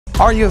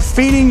Are you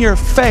feeding your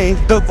faith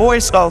the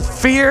voice of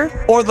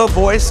fear or the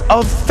voice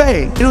of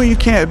faith? You know, you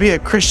can't be a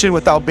Christian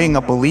without being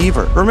a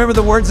believer. Remember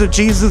the words of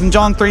Jesus in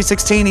John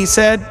 3:16? He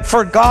said,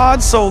 "For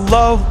God so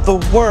loved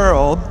the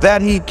world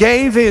that he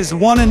gave his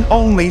one and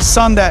only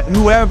Son, that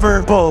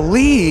whoever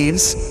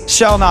believes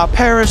shall not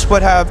perish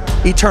but have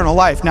eternal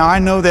life." Now, I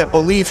know that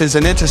belief is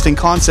an interesting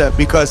concept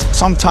because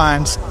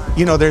sometimes,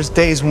 you know, there's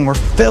days when we're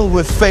filled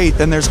with faith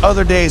and there's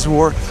other days when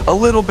we're a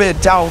little bit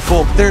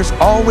doubtful. There's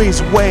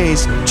always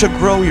ways to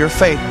grow your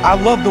faith. I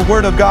love the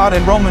word of God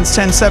in Romans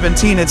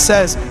 10:17. It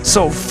says,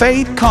 "So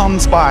faith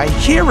comes by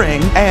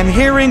hearing, and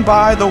hearing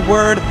by the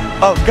word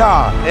of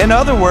God." In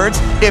other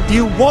words, if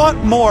you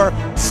want more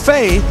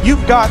faith,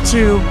 you've got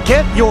to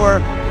get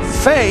your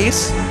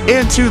faith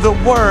into the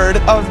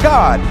word of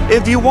God.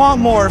 If you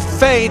want more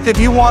faith, if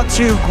you want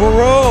to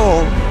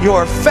grow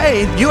your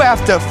faith, you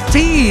have to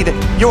feed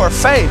your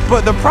faith.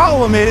 But the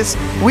problem is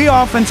we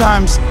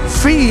oftentimes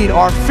feed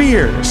our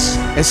fears.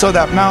 And so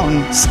that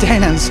mountain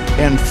stands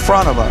in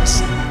front of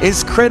us.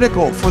 It's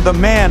critical for the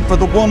man, for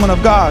the woman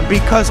of God,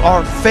 because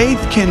our faith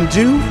can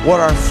do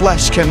what our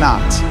flesh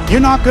cannot. You're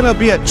not going to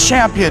be a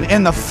champion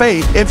in the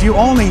faith if you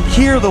only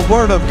hear the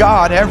word of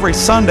God every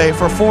Sunday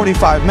for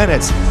 45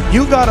 minutes.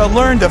 You got to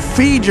learn to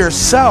feed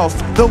yourself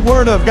the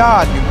word of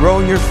God. You grow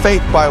your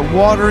faith by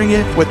watering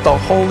it with the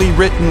holy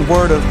written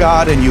word of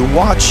God, and you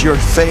watch your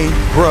faith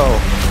grow.